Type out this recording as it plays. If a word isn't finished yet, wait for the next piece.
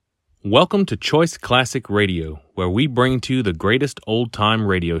Welcome to Choice Classic Radio, where we bring to you the greatest old-time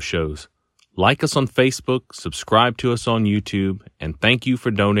radio shows. Like us on Facebook, subscribe to us on YouTube, and thank you for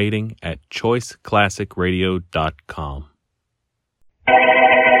donating at choiceclassicradio.com.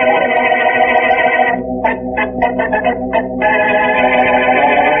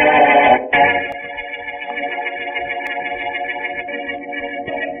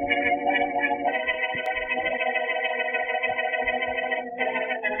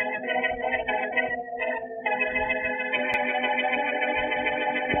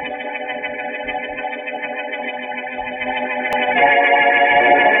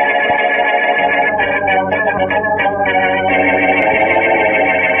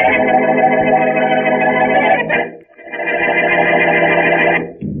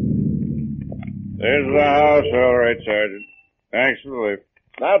 There's the house, all right, Sergeant. Thanks for the lift.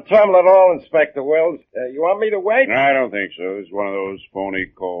 Not trouble at all, Inspector Wills. You want me to wait? No, I don't think so. It's one of those phony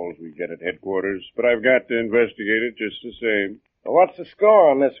calls we get at headquarters, but I've got to investigate it just the same. Well, what's the score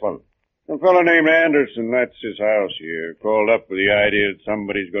on this one? A fellow named Anderson, that's his house here, called up with the idea that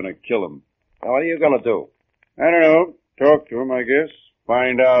somebody's going to kill him. Now, what are you going to do? I don't know. Talk to him, I guess.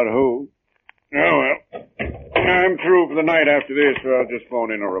 Find out who. Oh, well. I'm through for the night after this, so I'll just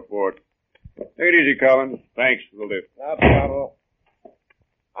phone in a report. Take it easy, Collins. Thanks for the lift. No trouble.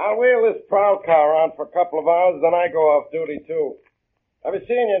 I'll wheel this prowl car around for a couple of hours, then I go off duty, too. Have you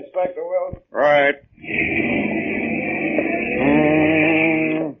seen you, Inspector Wills? Right.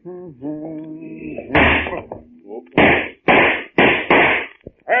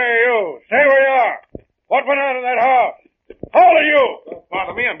 Hey, you! Stay where you are! What went on in that house? How old are you? Don't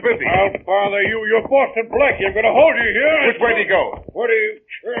bother me, I'm busy. I'll bother you. You're Boston Blackie. I'm going to hold you here. Which way did he go? What do you...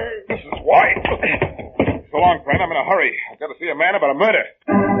 This is why. So long, friend. I'm in a hurry. I've got to see a man about a murder.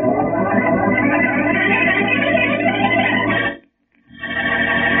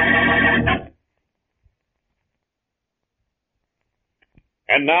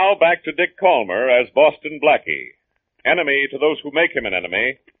 And now back to Dick Calmer as Boston Blackie. Enemy to those who make him an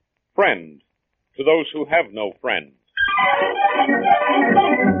enemy. Friend to those who have no friend.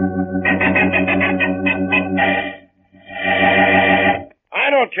 I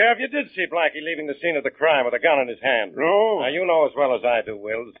don't care if you did see Blackie leaving the scene of the crime with a gun in his hand. No. Now, you know as well as I do,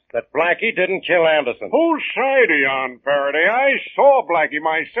 Wills, that Blackie didn't kill Anderson. Whose side are you on, Faraday? I saw Blackie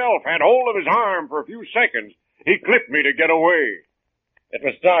myself, had hold of his arm for a few seconds. He clipped me to get away. It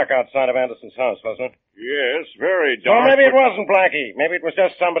was dark outside of Anderson's house, wasn't it? Yes, very So dark. maybe it wasn't Blackie. Maybe it was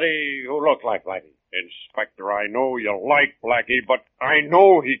just somebody who looked like Blackie. Inspector, I know you like Blackie, but I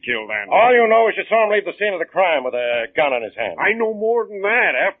know he killed Anderson. All you know is you saw him leave the scene of the crime with a gun in his hand. I know more than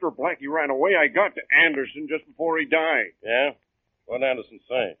that. After Blackie ran away, I got to Anderson just before he died. Yeah? What did Anderson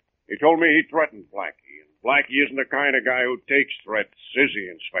say? He told me he threatened Blackie, and Blackie isn't the kind of guy who takes threats, is he,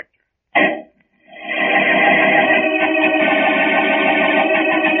 Inspector?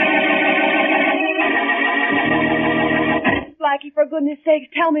 Blackie, for goodness sakes,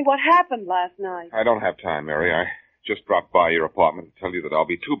 tell me what happened last night. I don't have time, Mary. I just dropped by your apartment to tell you that I'll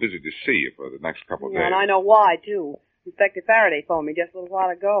be too busy to see you for the next couple of days. And I know why, too. Inspector Faraday phoned me just a little while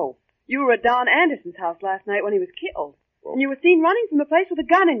ago. You were at Don Anderson's house last night when he was killed. Well, And you were seen running from the place with a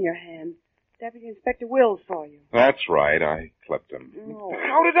gun in your hand. Deputy Inspector Wills saw you. That's right. I clipped him. Oh.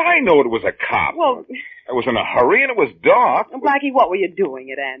 How did I know it was a cop? Well, I was in a hurry and it was dark. Blackie, what were you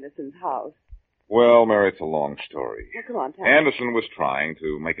doing at Anderson's house? Well, Mary, it's a long story. Well, come on, tell me. Anderson was trying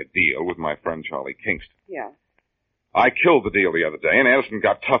to make a deal with my friend Charlie Kingston. Yeah. I killed the deal the other day, and Anderson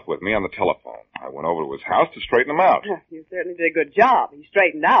got tough with me on the telephone. I went over to his house to straighten him out. You certainly did a good job. He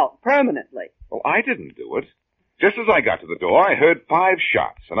straightened out permanently. Well, I didn't do it. Just as I got to the door, I heard 5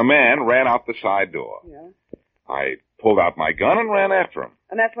 shots, and a man ran out the side door. Yeah. I pulled out my gun and ran after him.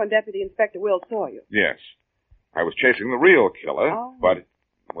 And that's when Deputy Inspector Wills saw you. Yes. I was chasing the real killer, Oh. but,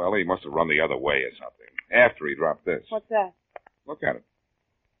 well, he must have run the other way or something, after he dropped this. What's that? Look at it.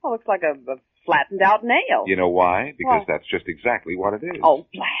 Oh, looks like a flattened out nail. You know why? Because Why? that's just exactly what it is. Oh,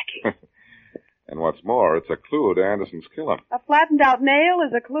 Blackie. And what's more, it's a clue to Anderson's killer. A flattened out nail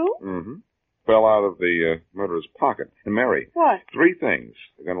is a clue? Mm-hmm. Fell out of the murderer's pocket. And Mary, What? 3 things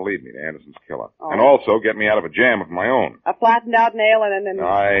are going to lead me to Anderson's killer. Oh. And also get me out of a jam of my own. A flattened out nail and...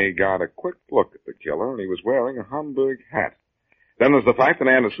 I got a quick look at the killer, and he was wearing a Hamburg hat. Then there's the fact that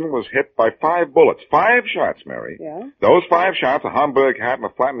Anderson was hit by 5 bullets. 5 shots, Mary. Yeah? Those 5 shots, a Hamburg hat, and a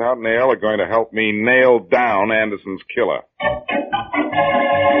flattened out nail are going to help me nail down Anderson's killer.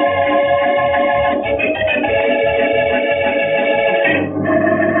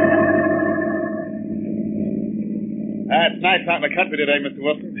 It's nice out in the country today, Mr.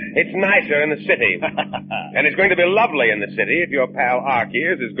 Wilson. It's nicer in the city. And it's going to be lovely in the city if your pal Archie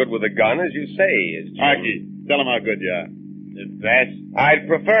is as good with a gun as you say he is. Archie, tell him how good you are. Is that? I'd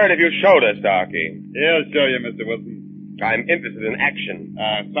prefer it if you showed us, Archie. He'll show you, Mr. Wilson. I'm interested in action.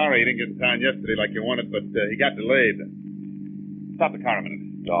 Sorry he didn't get in town yesterday like you wanted, but he got delayed. Stop the car a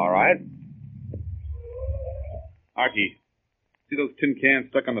minute. All right. Archie, see those tin cans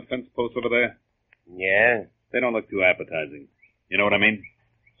stuck on the fence post over there? Yeah, They don't look too appetizing. You know what I mean?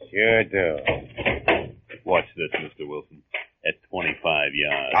 sure do. Watch this, Mr. Wilson. At 25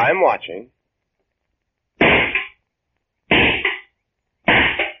 yards. I'm watching.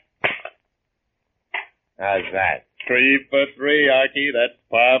 How's that? 3 for 3, Archie. That's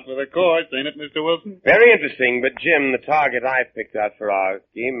par for the course, ain't it, Mr. Wilson? Very interesting, but Jim, the target I picked out for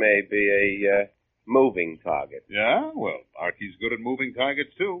Archie may be a moving target. Yeah? Well, Archie's good at moving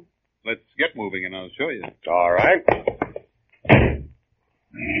targets, too. Let's get moving, and I'll show you. All right.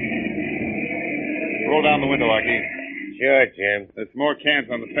 Roll down the window, Archie. Sure, Jim. There's more cans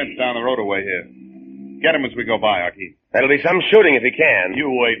on the fence down the road away here. Get 'em as we go by, Archie. That'll be some shooting if he can. You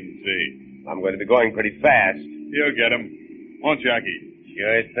wait and see. I'm going to be going pretty fast. You'll get 'em. Won't you, Archie?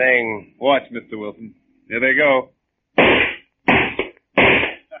 Sure thing. Watch, Mr. Wilson. Here they go.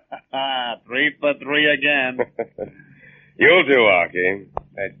 3 for 3 again. You'll do, Archie.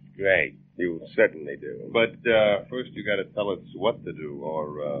 That's great. You certainly do. But first you got to tell us what to do,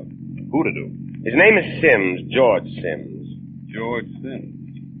 or who to do. His name is Sims, George Sims. George Sims.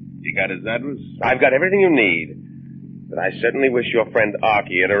 You got his address? I've got everything you need. But I certainly wish your friend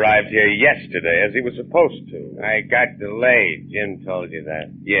Archie had arrived here yesterday as he was supposed to. I got delayed. Jim told you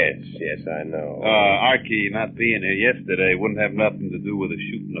that. Yes, I know. Archie not being here yesterday wouldn't have nothing to do with the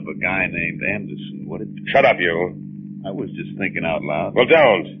shooting of a guy named Anderson, would it? Shut up, you. I was just thinking out loud. Well,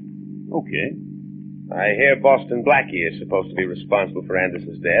 don't. Okay. I hear Boston Blackie is supposed to be responsible for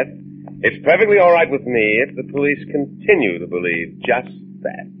Anderson's death. It's perfectly all right with me if the police continue to believe just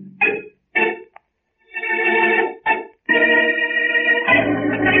that.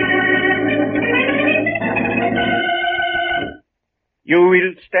 You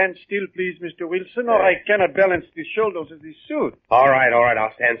will stand still, please, Mr. Wilson, or I cannot balance the shoulders of this suit. All right,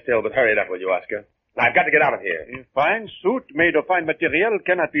 I'll stand still, but hurry it up, will you, Oscar? I've got to get out of here. A fine suit made of fine material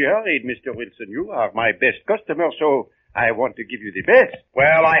cannot be hurried, Mr. Wilson. You are my best customer, so I want to give you the best.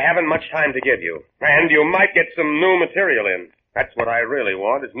 Well, I haven't much time to give you. And you might get some new material in. That's what I really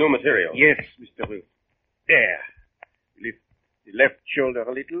want, is new material. Yes, Mr. Wilson. There. Lift the left shoulder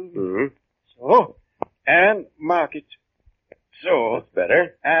a little. Mm-hmm. So. And mark it. So. That's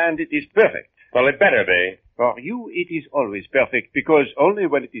better. And it is perfect. Well, it better be. For you, it is always perfect, because only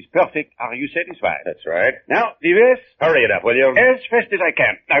when it is perfect are you satisfied. That's right. Now, the vest. Hurry it up, will you? As fast as I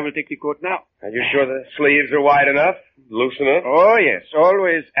can. I will take the coat now. Are you sure the sleeves are wide enough? Loose enough? Oh, yes.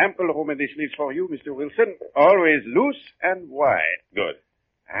 Always ample room in the sleeves for you, Mr. Wilson. Always loose and wide. Good.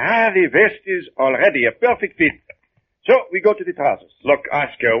 The vest is already a perfect fit. So, we go to the trousers. Look,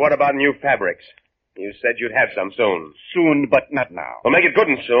 Oscar, what about new fabrics? You said you'd have some soon. Soon, but not now. Well, make it good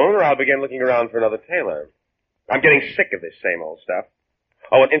and soon, or I'll begin looking around for another tailor. I'm getting sick of this same old stuff.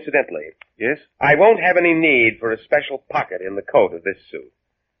 Oh, and incidentally. Yes? I won't have any need for a special pocket in the coat of this suit.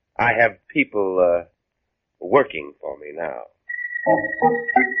 I have people, working for me now.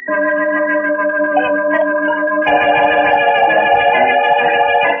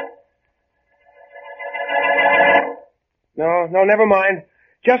 No, never mind.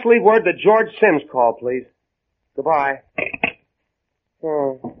 Just leave word that George Sims called, please. Goodbye.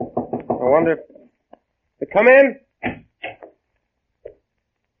 Oh, I wonder... Come in.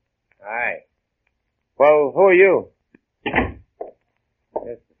 Hi. Well, who are you?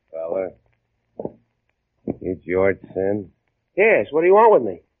 Yes, fella. You George Sims? Yes, what do you want with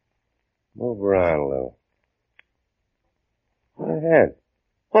me? Move around a little. Go ahead.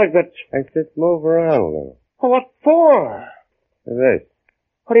 What, but... I said move around a little. Oh, what for? This.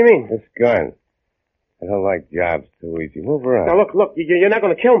 What do you mean? This gun. I don't like jobs too easy. Move around. Now, look, you're not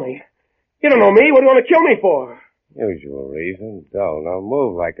going to kill me. You don't know me. What do you want to kill me for? Usual reason. Dull. Now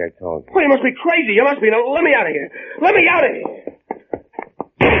move like I told you. Well, you must be crazy. You must be. Now, let me out of here. Let me out of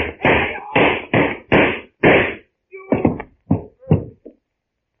here.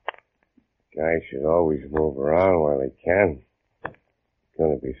 Guy should always move around while he can. He's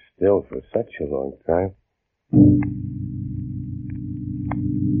going to be still for such a long time.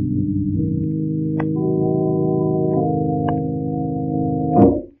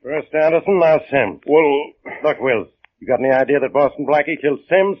 First Anderson, now Sims. Well, Look, Wills, you got any idea that Boston Blackie killed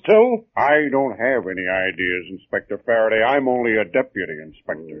Sims, too? I don't have any ideas, Inspector Faraday. I'm only a deputy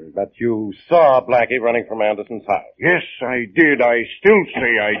inspector. But you saw Blackie running from Anderson's house. Yes, I did. I still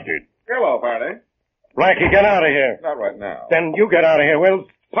say I did. Hello, Faraday. Blackie, get out of here. Not right now. Then you get out of here, Will.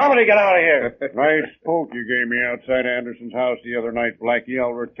 Somebody get out of here. Nice poke you gave me outside Anderson's house the other night, Blackie.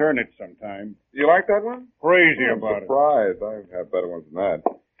 I'll return it sometime. You like that one? Crazy I'm about it. surprised. I've had better ones than that.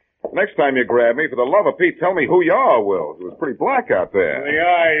 Next time you grab me, for the love of Pete, tell me who you are, Will. It was pretty black out there. The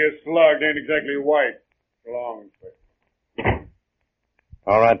eye you slugged ain't exactly white. Long.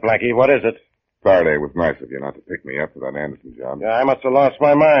 All right, Blackie, what is it? Faraday was nice of you not to pick me up for that Anderson job. Yeah, I must have lost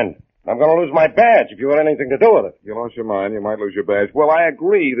my mind. I'm going to lose my badge if you had anything to do with it. If you lost your mind, you might lose your badge. Well, I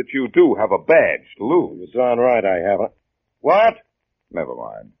agree that you do have a badge to lose. You're darn right I haven't. What? Never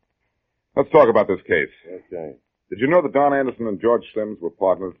mind. Let's talk about this case. Okay. Did you know that Don Anderson and George Sims were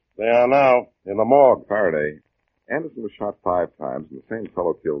partners? They are now in the morgue. Faraday, Anderson was shot 5 times and the same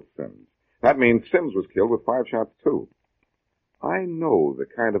fellow killed Sims. That means Sims was killed with 5 shots, too. I know the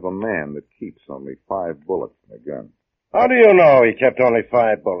kind of a man that keeps only 5 bullets in a gun. How do you know he kept only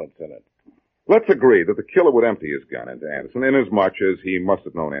 5 bullets in it? Let's agree that the killer would empty his gun into Anderson inasmuch as he must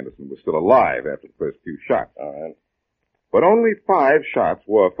have known Anderson was still alive after the first few shots. All right. But only 5 shots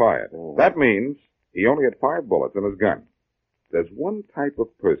were fired. That means he only had 5 bullets in his gun. There's one type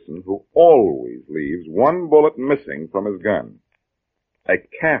of person who always leaves 1 bullet missing from his gun. A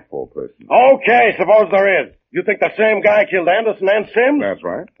careful person. Okay, suppose there is. You think the same guy killed Anderson and Sims? That's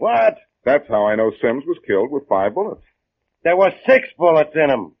right. What? That's how I know Sims was killed with 5 bullets. There were 6 bullets in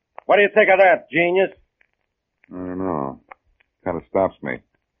him. What do you think of that, genius? I don't know. Kind of stops me.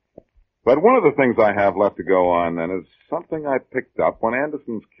 But one of the things I have left to go on, then, is something I picked up when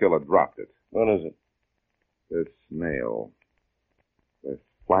Anderson's killer dropped it. What is it? This nail. This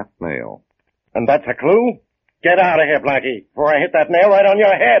flat nail. And that's a clue? Get out of here, Blackie, before I hit that nail right on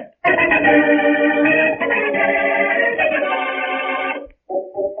your head.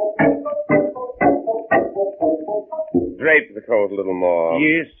 Drape the coat a little more.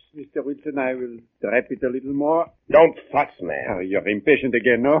 Yes, Mr. Wilson, I will drape it a little more. Don't fuss, man. Oh, you're impatient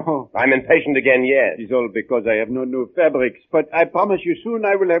again, no? I'm impatient again, yes. It's all because I have no new fabrics, but I promise you soon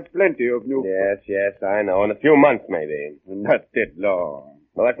I will have plenty of new... Yes, I know. In a few months, maybe. Not that long.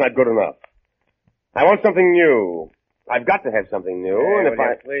 Well, that's not good enough. I want something new. I've got to have something new, and if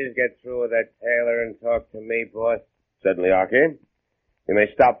I... please get through with that tailor and talk to me, boss? Certainly, Archie. You may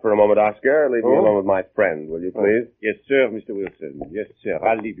stop for a moment, Oscar. Leave me alone with my friend, will you, please? Yes, sir, Mr. Wilson. Yes, sir.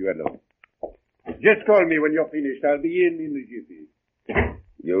 I'll leave you alone. Just call me when you're finished. I'll be in a jiffy.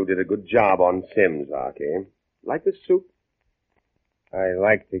 You did a good job on Sims, Archie. Like the soup? I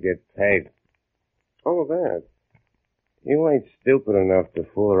like to get paid. Oh, that. You ain't stupid enough to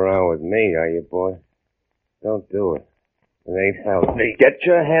fool around with me, are you, boy? Don't do it. It ain't healthy. Get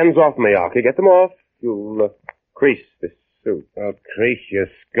your hands off me, Archie. Get them off. You'll crease this suit. I'll crease your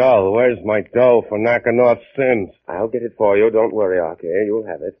skull. Where's my dough for knocking off Sims? I'll get it for you. Don't worry, Archie. You'll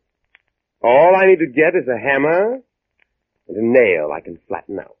have it. All I need to get is a hammer and a nail I can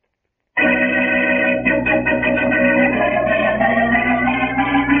flatten out.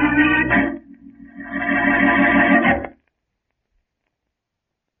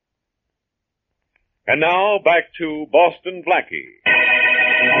 And now back to Boston Blackie.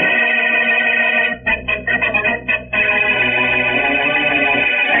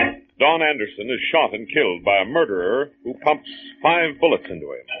 Don Anderson is shot and killed by a murderer who pumps 5 bullets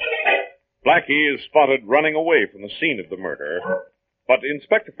into him. Blackie is spotted running away from the scene of the murder, but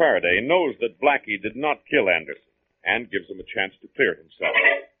Inspector Faraday knows that Blackie did not kill Anderson and gives him a chance to clear himself.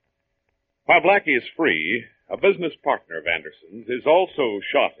 While Blackie is free, a business partner of Anderson's is also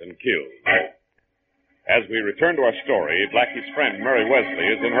shot and killed. As we return to our story, Blackie's friend Mary Wesley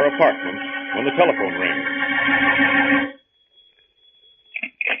is in her apartment when the telephone rings.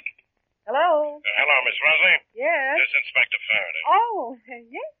 Hello? Hello, Miss Wesley. Yes? This is Inspector Faraday. Oh,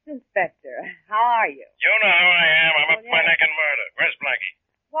 yes, Inspector. How are you? You know who I am. I'm up to my yes. neck in murder. Where's Blackie?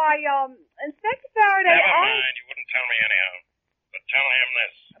 Why, Inspector Faraday, Never mind. You wouldn't tell me anyhow. But tell him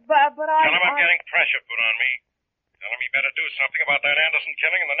this. But I... Tell him I'm getting pressure put on me. Tell him he better do something about that Anderson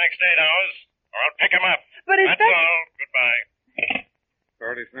killing in the next 8 hours, or I'll pick him up. But That's all. Goodbye.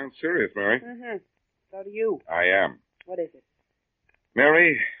 Faraday sounds serious, Mary. Mm-hmm. So do you. I am. What is it?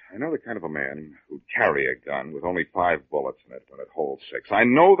 Mary, I know the kind of a man who'd carry a gun with only 5 bullets in it when it holds 6. I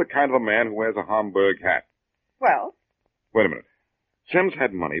know the kind of a man who wears a Homburg hat. Well? Wait a minute. Sims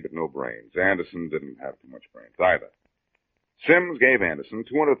had money but no brains. Anderson didn't have too much brains either. Sims gave Anderson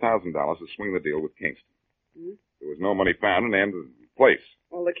 $200,000 to swing the deal with Kingston. Mm-hmm. There was no money found in Anderson's place.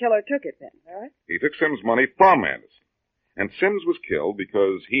 Well, the killer took it then, all right? He took Sims' money from Anderson. And Sims was killed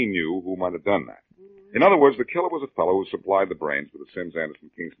because he knew who might have done that. Mm-hmm. In other words, the killer was a fellow who supplied the brains for the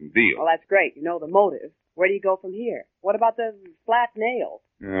Sims-Anderson-Kingston deal. Well, that's great. You know the motive. Where do you go from here? What about the flat nail?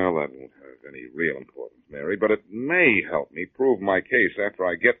 Well, that won't have any real importance, Mary, but it may help me prove my case after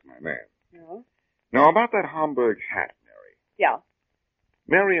I get my man. Yeah? Now, about that Homburg hat, Mary. Yeah.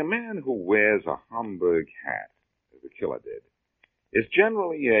 Mary, a man who wears a Homburg hat, as the killer did, is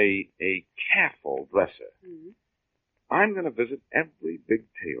generally a careful dresser. Mm-hmm. I'm going to visit every big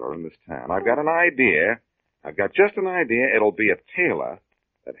tailor in this town. I've got an idea. I've got just an idea. It'll be a tailor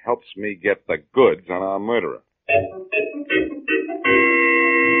that helps me get the goods on our murderer.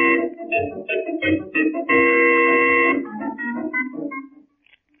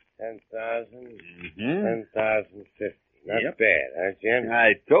 $10,050. Not bad, huh, Jim?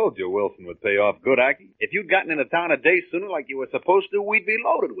 I told you Wilson would pay off good, Aki. If you'd gotten into town a day sooner like you were supposed to, we'd be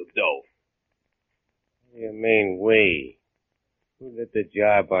loaded with dough. What do you mean, we? Who did the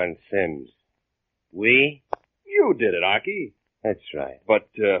job on Sims? We? You did it, Aki. That's right. But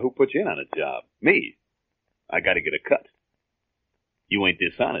who put you in on a job? Me. I got to get a cut. You ain't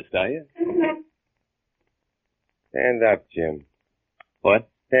dishonest, are you? Stand up, Jim. What?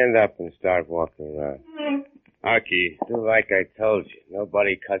 Stand up and start walking around. Aki. Do like I told you.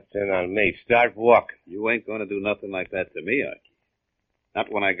 Nobody cuts in on me. Start walking. You ain't going to do nothing like that to me, Aki. Not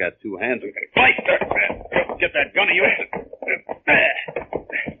when I got two hands. Fight! Get that gun of yours.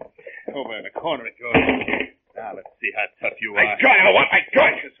 Over in the corner it goes. Now, let's see how tough you are. My gun! I want my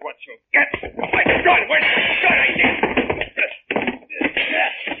gun! This is what you'll get. My gun! Where's my gun?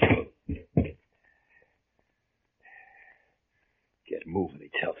 Get moving, he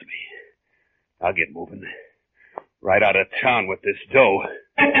tells me. I'll get moving. Right out of town with this dough.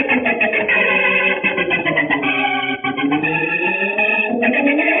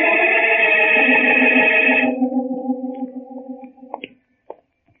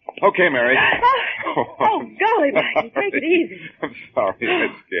 Okay, Mary. Oh, golly, Blackie, take it easy. I'm sorry I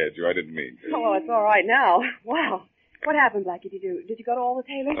scared you. I didn't mean to. Oh, well, it's all right now. Wow. What happened, Blackie? Did you go to all the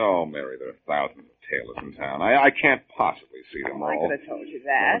tailors? Oh, Mary, there are thousands of tailors in town. I can't possibly see them all. I could have told you I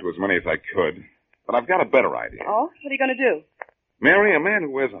that. went to as many as I could. But I've got a better idea. Oh? What are you going to do? Mary, a man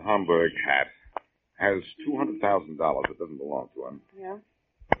who wears a Homburg hat has $200,000 that doesn't belong to him. Yeah?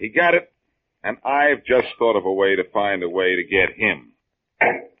 He got it, and I've just thought of a way to find a way to get him.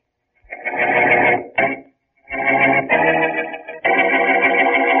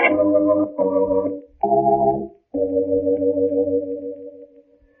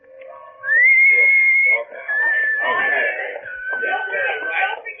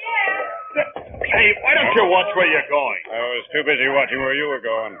 Hey, why don't you watch where you're going? I was too busy watching where you were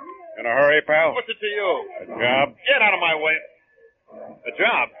going. In a hurry, pal? What's it to you? A job? Get out of my way. A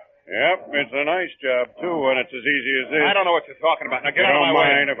job? Yep, it's a nice job, too, when it's as easy as this. I don't know what you're talking about. Now get You out of don't my way.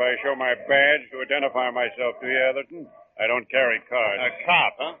 mind if I show my badge to identify myself to you, Atherton? I don't carry cards. A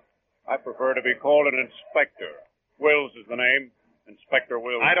cop, huh? I prefer to be called an inspector. Wills is the name. Inspector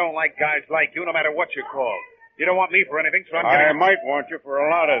Wills. I don't like guys like you, no matter what you're called. You don't want me for anything, so I'm I getting... might want you for a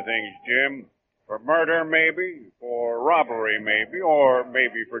lot of things, Jim. For murder, maybe. For robbery, maybe. Or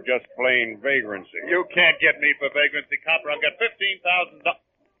maybe for just plain vagrancy. You can't get me for vagrancy, copper. I've got $15,000.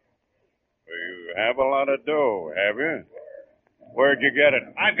 You have a lot of dough, have you? Where'd you get it?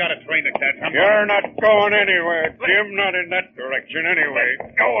 I've got a train to catch. You're not going anywhere, Jim. Not in that direction, anyway.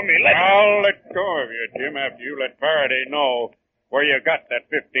 Let go of me. I'll let go of you, Jim, after you let Faraday know where you got that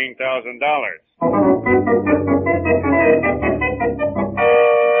 $15,000.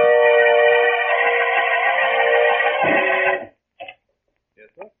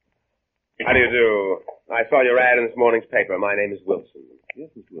 How do you do? I saw your ad in this morning's paper. My name is Wilson. Yes,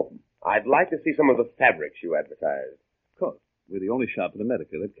 Mr. Wilson. I'd like to see some of the fabrics you advertise. Of course. We're the only shop in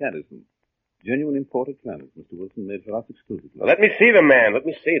America that carries them. Genuine imported fabrics, Mr. Wilson, made for us exclusively. Well, let me see them, man. Let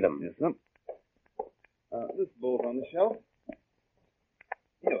me see them. Yes, sir. This bowl's on the shelf.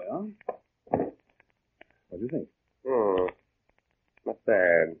 Here we are. What do you think? Not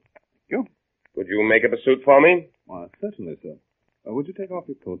bad. You? Would you make up a suit for me? Why, certainly, sir. Would you take off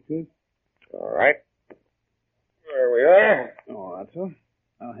your coat, please? All right. There we are. All right, sir.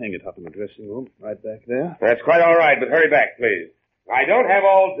 I'll hang it up in the dressing room, right back there. That's quite all right, but hurry back, please. I don't have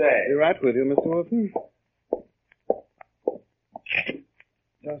all day. Be right with you, Mr. Wilson.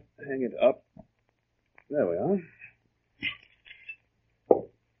 Just hang it up. There we are.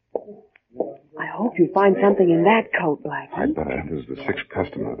 I hope you find something in that coat, Blackie. I'd better. This is the sixth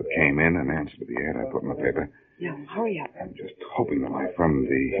customer that came in and answered to the ad I put in the paper. Yeah, hurry up. I'm just hoping that my friend,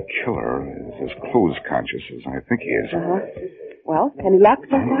 the killer, is as clothes conscious as I think he is. Uh-huh. Well, any luck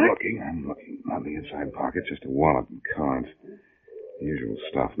so I'm far? looking. On the inside pocket, just a wallet and cards. The usual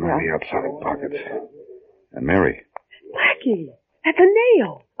stuff. Not the outside pockets. And Mary. Blackie, that's a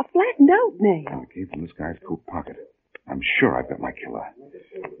nail. A flat note nail. It came from this guy's coat pocket. I'm sure I've got my killer.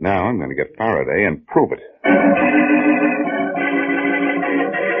 Now I'm going to get Faraday and prove it.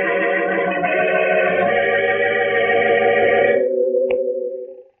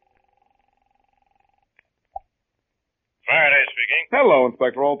 Faraday speaking. Hello,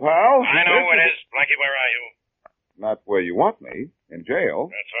 Inspector, old pal. I know who it is. Blackie, where are you? Not where you want me, in jail.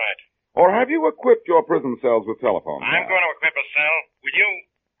 That's right. Or have you equipped your prison cells with telephones? I'm going to equip a cell. Will you?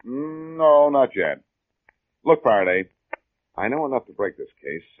 No, not yet. Look, Faraday, I know enough to break this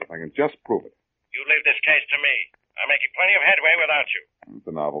case if I can just prove it. You leave this case to me. I'm making plenty of headway without you. It's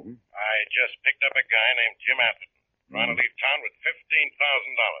a novelty. I just picked up a guy named Jim Atherton, trying to leave town with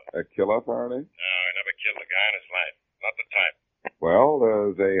 $15,000. A killer, Faraday? No, he never killed a guy in his life. Not the type. Well,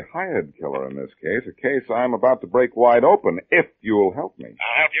 there's a hired killer in this case I'm about to break wide open, if you'll help me.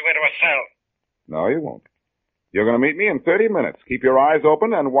 I'll help you into a cell. No, you won't. You're going to meet me in 30 minutes. Keep your eyes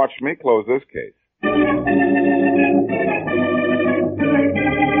open and watch me close this case.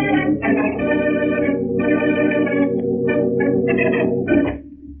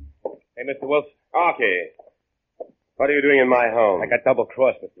 Hey, Mr. Wilson. Okay. What are you doing in my home? I got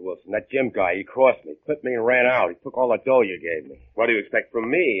double-crossed, Mr. Wilson. That Jim guy, he crossed me, clipped me, and ran out. He took all the dough you gave me. What do you expect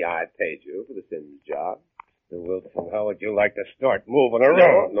from me? I paid you for the Sims job. Mr. Wilson, how would you like to start moving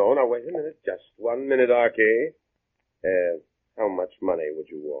around? No, wait a minute. Just 1 minute, R.K. How much money would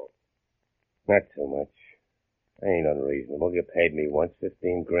you want? Not too much. Ain't unreasonable. You paid me once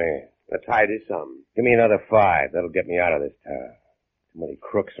 $15,000. A tidy sum. Give me another 5. That'll get me out of this town. Too many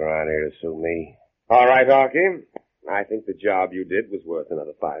crooks around here to sue me. All right, R.K. I think the job you did was worth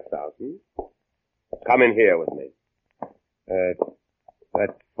another $5,000. Come in here with me.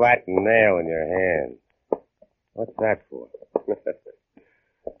 That flat nail in your hand. What's that for?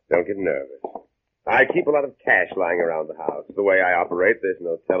 Don't get nervous. I keep a lot of cash lying around the house. The way I operate, there's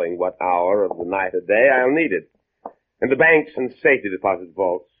no telling what hour of the night or day I'll need it. And the banks and safety deposit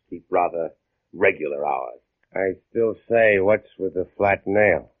vaults keep rather regular hours. I still say, what's with the flat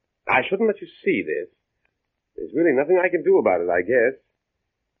nail? I shouldn't let you see this. There's really nothing I can do about it, I guess.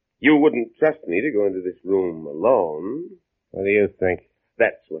 You wouldn't trust me to go into this room alone. What do you think?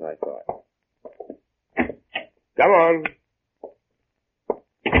 That's what I thought. Come on.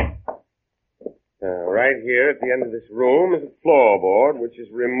 Right here at the end of this room is a floorboard which is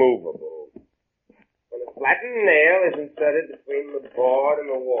removable. When a flattened nail is inserted between the board and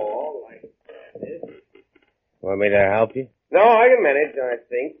the wall, like this. Want me to help you? No, I can manage, I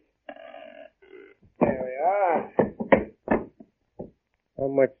think. There we are. How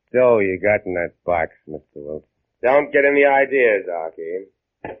much dough you got in that box, Mr. Wilson? Don't get any ideas, Archie.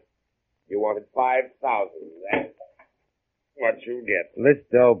 You wanted $5,000. That's what you get. This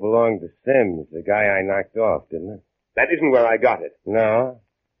dough belonged to Sims, the guy I knocked off, didn't it? That isn't where I got it. No.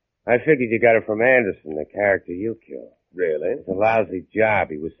 I figured you got it from Anderson, the character you killed. Really? It's a lousy job.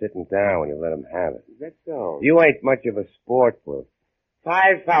 He was sitting down when you let him have it. Is that so? You ain't much of a sport, Will.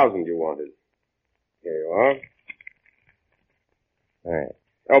 $5,000 you wanted. Here you are. All right.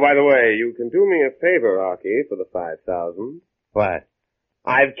 Oh, by the way, you can do me a favor, Archie, for the $5,000. What?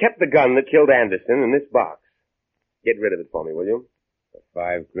 I've kept the gun that killed Anderson in this box. Get rid of it for me, will you? For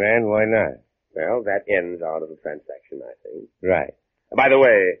 $5,000? Why not? Well, that ends out of the transaction, I think. Right. By the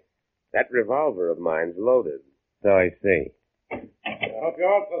way, that revolver of mine's loaded. So I see. I hope you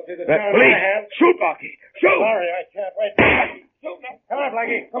also see the Police! I have. Shoot, Blackie! Shoot! Sorry, I can't wait. Shoot now. Come on,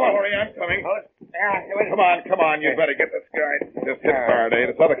 Blackie. Come on. Sorry, I'm coming. Come on. You better get this guy. Just hit Faraday.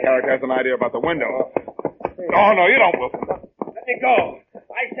 This other character has an idea about the window. Oh, no, you don't, Wilson. Let me go.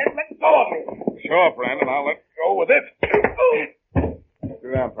 I said let go of me. Sure, friend, and I'll let go with it.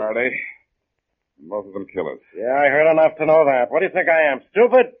 Sit down, Faraday. Both of them killers. Yeah, I heard enough to know that. What do you think I am,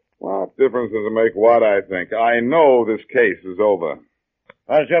 stupid? What difference does it make what I think? I know this case is over.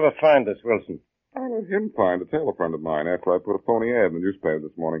 How did you ever find this, Wilson? I let him find a tailor friend of mine after I put a phony ad in the newspaper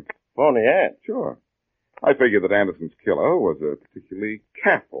this morning. Phony ad? Sure. I figured that Anderson's killer was a particularly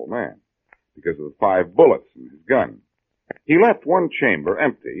careful man because of the 5 bullets in his gun. He left one chamber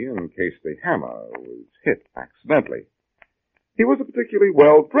empty in case the hammer was hit accidentally. He was a particularly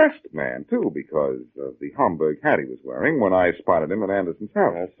well-dressed man, too, because of the Homburg hat he was wearing when I spotted him at Anderson's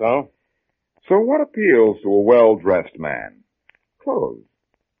house. So? So what appeals to a well-dressed man? Clothes.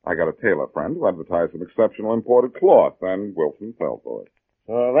 I got a tailor friend who advertised some exceptional imported cloth, and Wilson fell for it.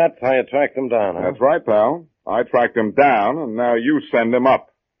 So that's how you tracked him down, huh? That's right, pal. I tracked him down, and now you send him up.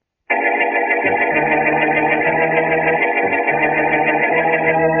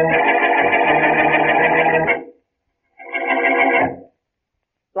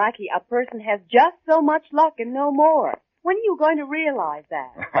 Blackie, a person has just so much luck and no more. When are you going to realize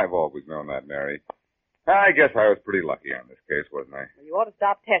that? I've always known that, Mary. I guess I was pretty lucky on this case, wasn't I? Well, you ought to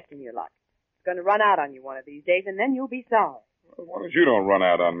stop testing your luck. It's going to run out on you one of these days, and then you'll be sorry. As long as you don't run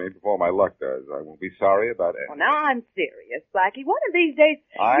out on me before my luck does, I won't be sorry about it. Well, now I'm serious, Blackie. One of these days,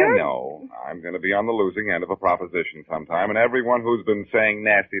 I know. I'm going to be on the losing end of a proposition sometime, and everyone who's been saying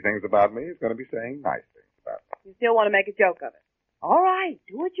nasty things about me is going to be saying nice things about me. You still want to make a joke of it. All right,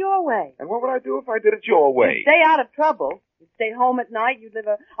 do it your way. And what would I do if I did it your way? You'd stay out of trouble. You'd stay home at night. You'd live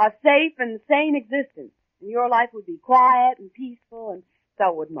a safe and sane existence. And your life would be quiet and peaceful, and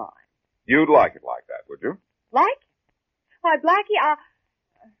so would mine. You'd like it like that, would you? Like? Why, Blackie,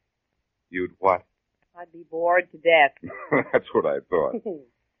 You'd what? I'd be bored to death. That's what I thought.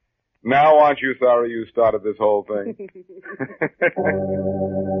 Now aren't you sorry you started this whole thing?